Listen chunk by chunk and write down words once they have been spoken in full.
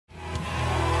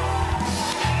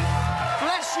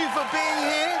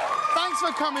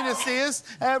for coming to see us.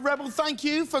 Rebel, thank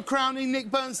you for crowning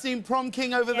Nick Bernstein prom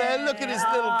king over there. Look at his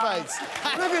little face.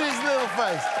 Look at his little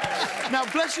face. Now,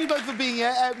 bless you both for being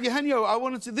here. Eugenio, I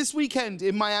wanted to... This weekend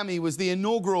in Miami was the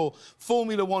inaugural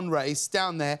Formula One race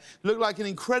down there. Looked like an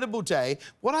incredible day.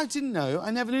 What I didn't know,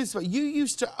 I never knew this about you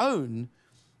used to own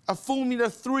a Formula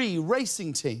 3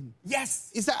 racing team.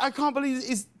 Yes. Is that... I can't believe...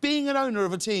 Is being an owner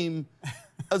of a team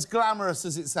as glamorous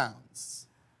as it sounds?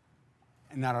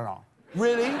 Not at all.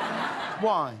 Really?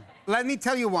 Why? Let me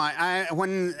tell you why.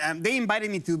 When they invited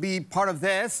me to be part of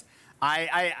this,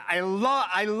 I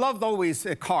loved always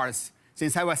cars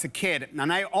since I was a kid,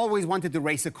 and I always wanted to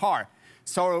race a car.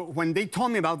 So when they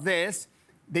told me about this,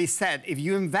 they said, if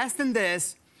you invest in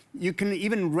this, you can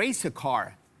even race a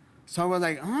car. So I was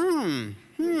like,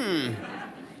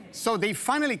 So they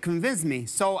finally convinced me.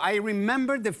 So I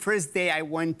remember the first day I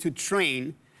went to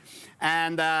train,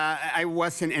 and I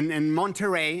was in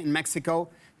Monterrey, in Mexico,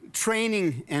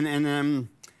 training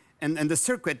in the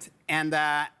circuit, and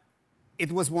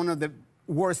it was one of the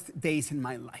worst days in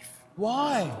my life.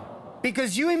 Why?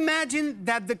 Because you imagine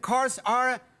that the cars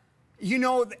are, you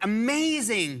know,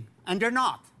 amazing, and they're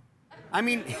not. I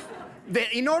mean,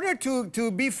 in order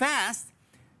to be fast,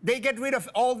 they get rid of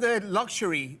all the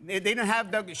luxury. They don't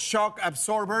have the shock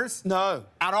absorbers. No.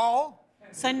 At all.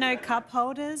 So no cup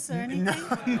holders or anything? No.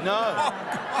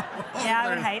 Yeah, I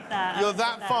would hate that. You're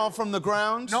that far from the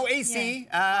ground? No AC,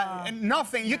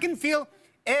 nothing. You can feel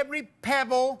every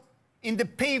pebble in the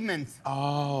pavement.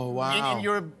 Oh, wow. In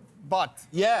your butt.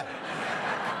 Yeah.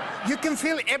 You can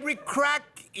feel every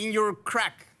crack in your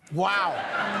crack. Wow.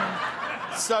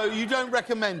 So you don't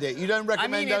recommend it? You don't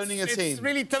recommend owning a team? It's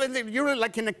really tough. You're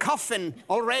like in a coffin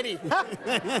already.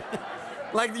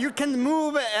 Like, you can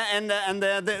move, and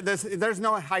there's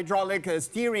no hydraulic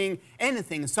steering,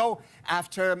 anything. So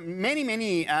after many,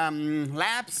 many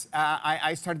laps,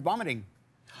 I started vomiting.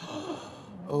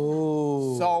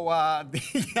 Oh. So,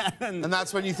 yeah. And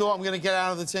that's when you thought, I'm going to get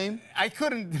out of the team? I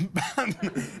couldn't.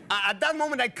 At that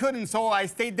moment, I couldn't, so I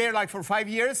stayed there like for 5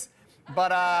 years.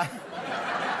 But,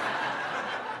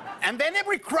 and then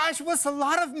every crash was a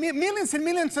lot of millions and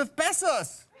millions of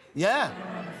pesos. Yeah.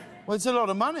 Well, it's a lot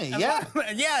of money, yeah.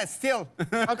 Yeah, still.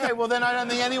 Okay, well, then I don't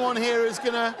think anyone here is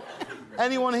gonna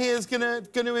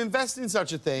invest in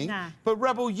such a thing. Nah. But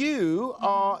Rebel, you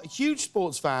are a huge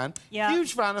sports fan,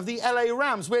 huge fan of the LA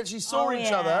Rams. We actually saw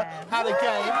each other, had a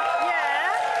game.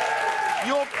 Yeah.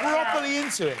 You're properly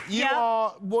into it.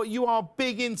 You are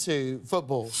big into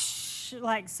football.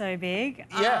 Like so big.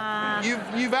 Yeah.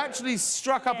 You've actually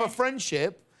struck up a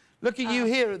friendship. Look at you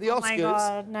here at the Oscars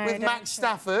God, no, with Max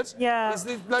Stafford. Yeah.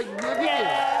 Look at you.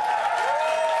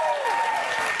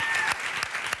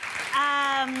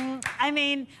 I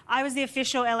mean, I was the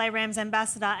official LA Rams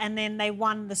ambassador, and then they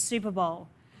won the Super Bowl.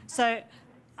 So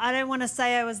I don't want to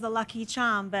say I was the lucky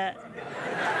charm, but...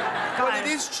 But it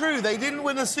is true. They didn't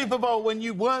win a Super Bowl when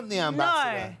you weren't the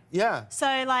ambassador. No. Yeah. So,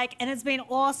 like, and it's been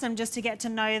awesome just to get to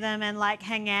know them and, like,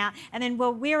 hang out. And then,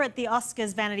 well, we're at the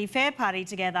Oscars Vanity Fair party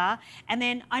together. And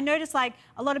then I noticed, like,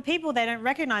 a lot of people, they don't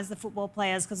recognise the football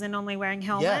players because they're normally wearing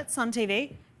helmets on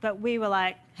TV. But we were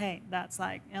like, hey, that's,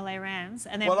 like, LA Rams.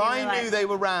 And then well, I knew they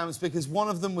were Rams because one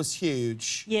of them was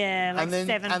huge. Yeah, like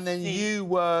 7 feet. And then you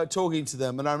were talking to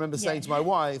them, and I remember saying to my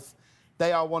wife,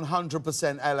 they are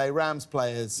 100% LA Rams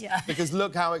players. Yeah. Because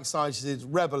look how excited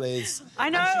Rebel is.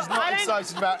 I know. And she's not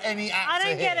excited about any actor I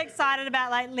don't get here. excited about,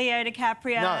 like, Leo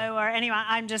DiCaprio or anyone.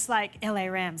 I'm just like, LA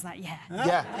Rams, like, yeah.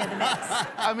 Yeah. They're the best.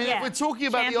 I mean, if we're talking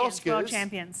about the Oscars... World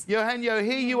champions. Eugenio,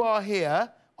 here you are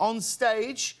here on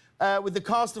stage with the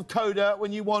cast of CODA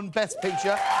when you won Best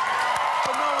Picture.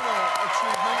 Phenomenal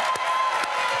achievement.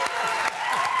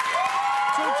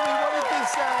 Talk to me,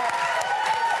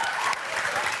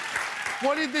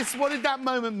 what did that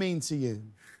moment mean to you?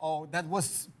 Oh, that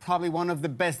was probably one of the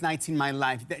best nights in my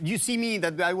life. You see me,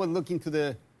 that I was looking to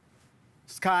the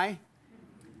sky.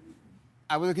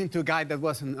 I was looking to a guy that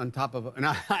wasn't on top of...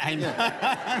 No,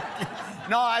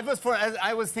 no, I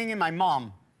was thinking my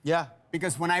mom. Yeah.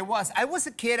 Because when I was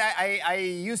a kid, I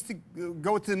used to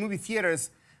go to the movie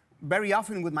theaters very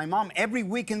often with my mom. Every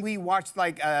weekend we watched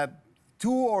like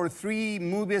 2 or 3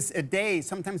 movies a day,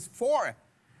 sometimes 4.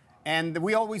 And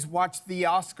we always watched the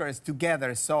Oscars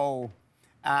together. So,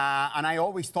 and I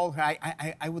always told her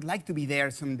I would like to be there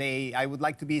someday. I would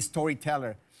like to be a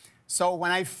storyteller. So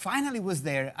when I finally was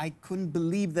there, I couldn't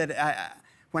believe that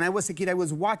when I was a kid, I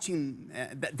was watching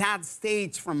that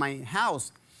stage from my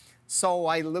house. So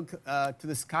I looked to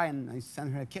the sky and I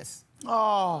sent her a kiss.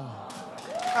 Oh,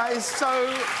 that is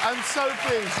so... I'm so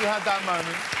pleased you had that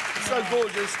moment. It's so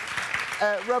gorgeous.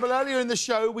 Rebel, earlier in the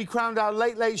show, we crowned our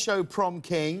Late Late Show prom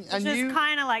king. And it's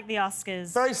kind of like the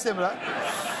Oscars. Very similar.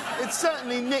 It's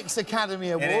certainly Nick's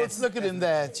Academy Awards. Look at him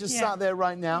there, just sat there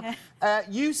right now. Yeah.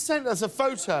 You sent us a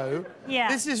photo. Yeah.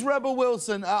 This is Rebel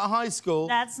Wilson at high school.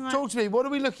 That's not... Talk to me, what are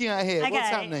we looking at here? Okay, what's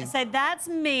happening? So that's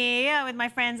me with my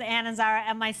friends Anne and Zara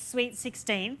at my sweet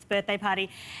 16th birthday party.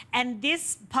 And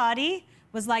this party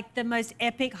was like the most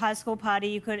epic high school party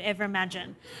you could ever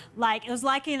imagine. Like, it was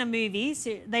like in a movie,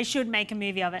 so they should make a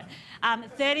movie of it.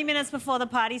 30 minutes before the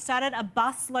party started, a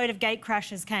bus load of gate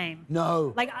crashers came.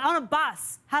 No. Like, on a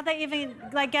bus. How'd they even,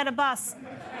 like, get a bus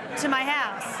to my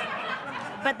house?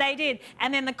 But they did.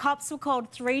 And then the cops were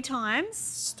called 3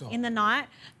 times in the night.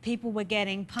 People were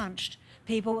getting punched.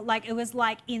 People, like, it was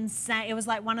like insane. It was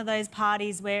like one of those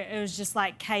parties where it was just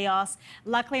like chaos.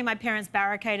 Luckily, my parents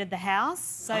barricaded the house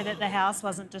so that the house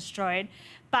wasn't destroyed.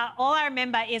 But all I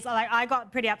remember is, like, I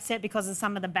got pretty upset because of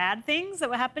some of the bad things that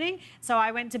were happening. So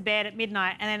I went to bed at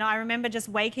midnight, and then I remember just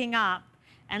waking up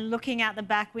and looking out the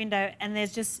back window, and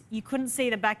there's just, you couldn't see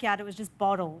the backyard. It was just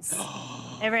bottles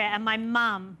everywhere. And my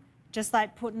mum just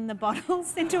like putting the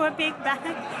bottles into a big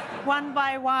bag, one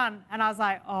by one. And I was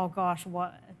like, oh gosh,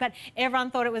 what? But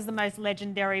everyone thought it was the most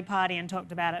legendary party and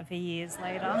talked about it for years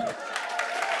later.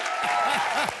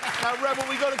 Now, Rebel,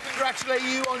 we've got to congratulate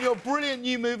you on your brilliant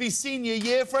new movie, Senior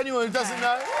Year. For anyone who doesn't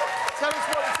know, tell us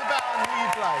what it's about and who you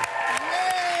play.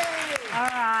 Yay! All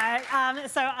right.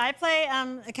 So I play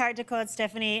a character called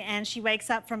Stephanie, and she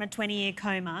wakes up from a 20-year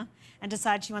coma and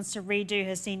decides she wants to redo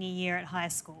her senior year at high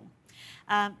school.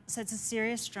 So it's a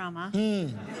serious drama.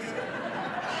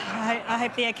 I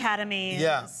hope the Academy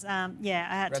is... I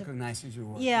had recognizes your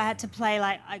work. Yeah, I had to play,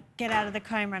 like, I get out of the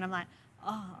coma and I'm like,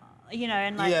 oh, you know,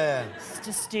 and like,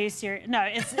 just do serious... No,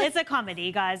 it's a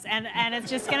comedy, guys, and it's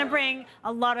just going to bring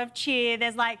a lot of cheer.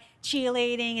 There's, like,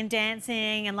 cheerleading and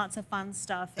dancing and lots of fun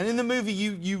stuff. And in the movie,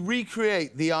 you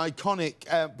recreate the iconic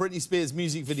Britney Spears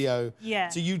music video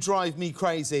to You Drive Me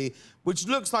Crazy, which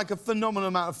looks like a phenomenal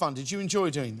amount of fun. Did you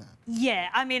enjoy doing that? Yeah,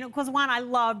 I mean, because one, I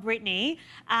love Britney,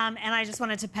 and I just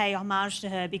wanted to pay homage to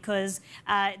her because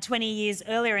 20 years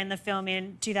earlier in the film,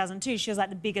 in 2002, she was like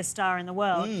the biggest star in the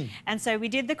world. And so we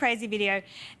did the Crazy video,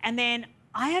 and then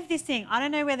I have this thing, I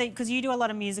don't know whether, because you do a lot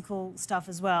of musical stuff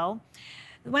as well,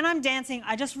 when I'm dancing,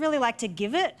 I just really like to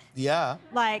give it. Yeah.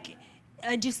 Like,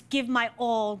 I just give my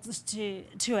all just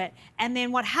to it. And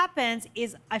then what happens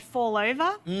is I fall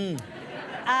over.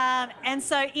 And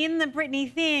so in the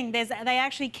Britney thing, they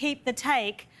actually keep the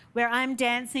take where I'm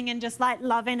dancing and just like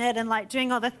loving it and like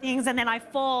doing all the things, and then I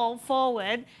fall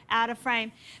forward out of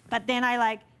frame. But then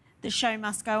the show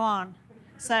must go on.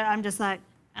 So I'm just like,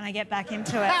 and I get back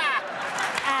into it.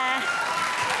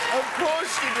 Of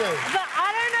course you do. But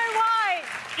I don't know why.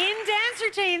 In dance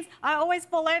routines, I always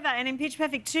fall over. And in Pitch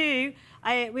Perfect 2,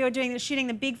 we were shooting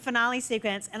the big finale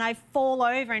sequence, and I fall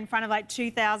over in front of like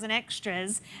 2,000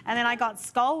 extras, and then I got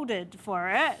scolded for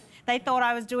it. They thought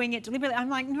I was doing it deliberately. I'm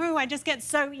like, no, I just get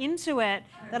so into it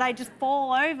that I just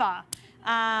fall over.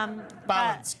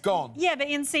 Balance, gone. Yeah, but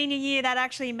in Senior Year, that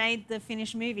actually made the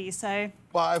finished movie, so...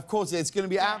 Well, of course, it's going to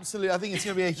be absolutely... I think it's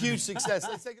going to be a huge success.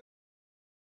 Let's take a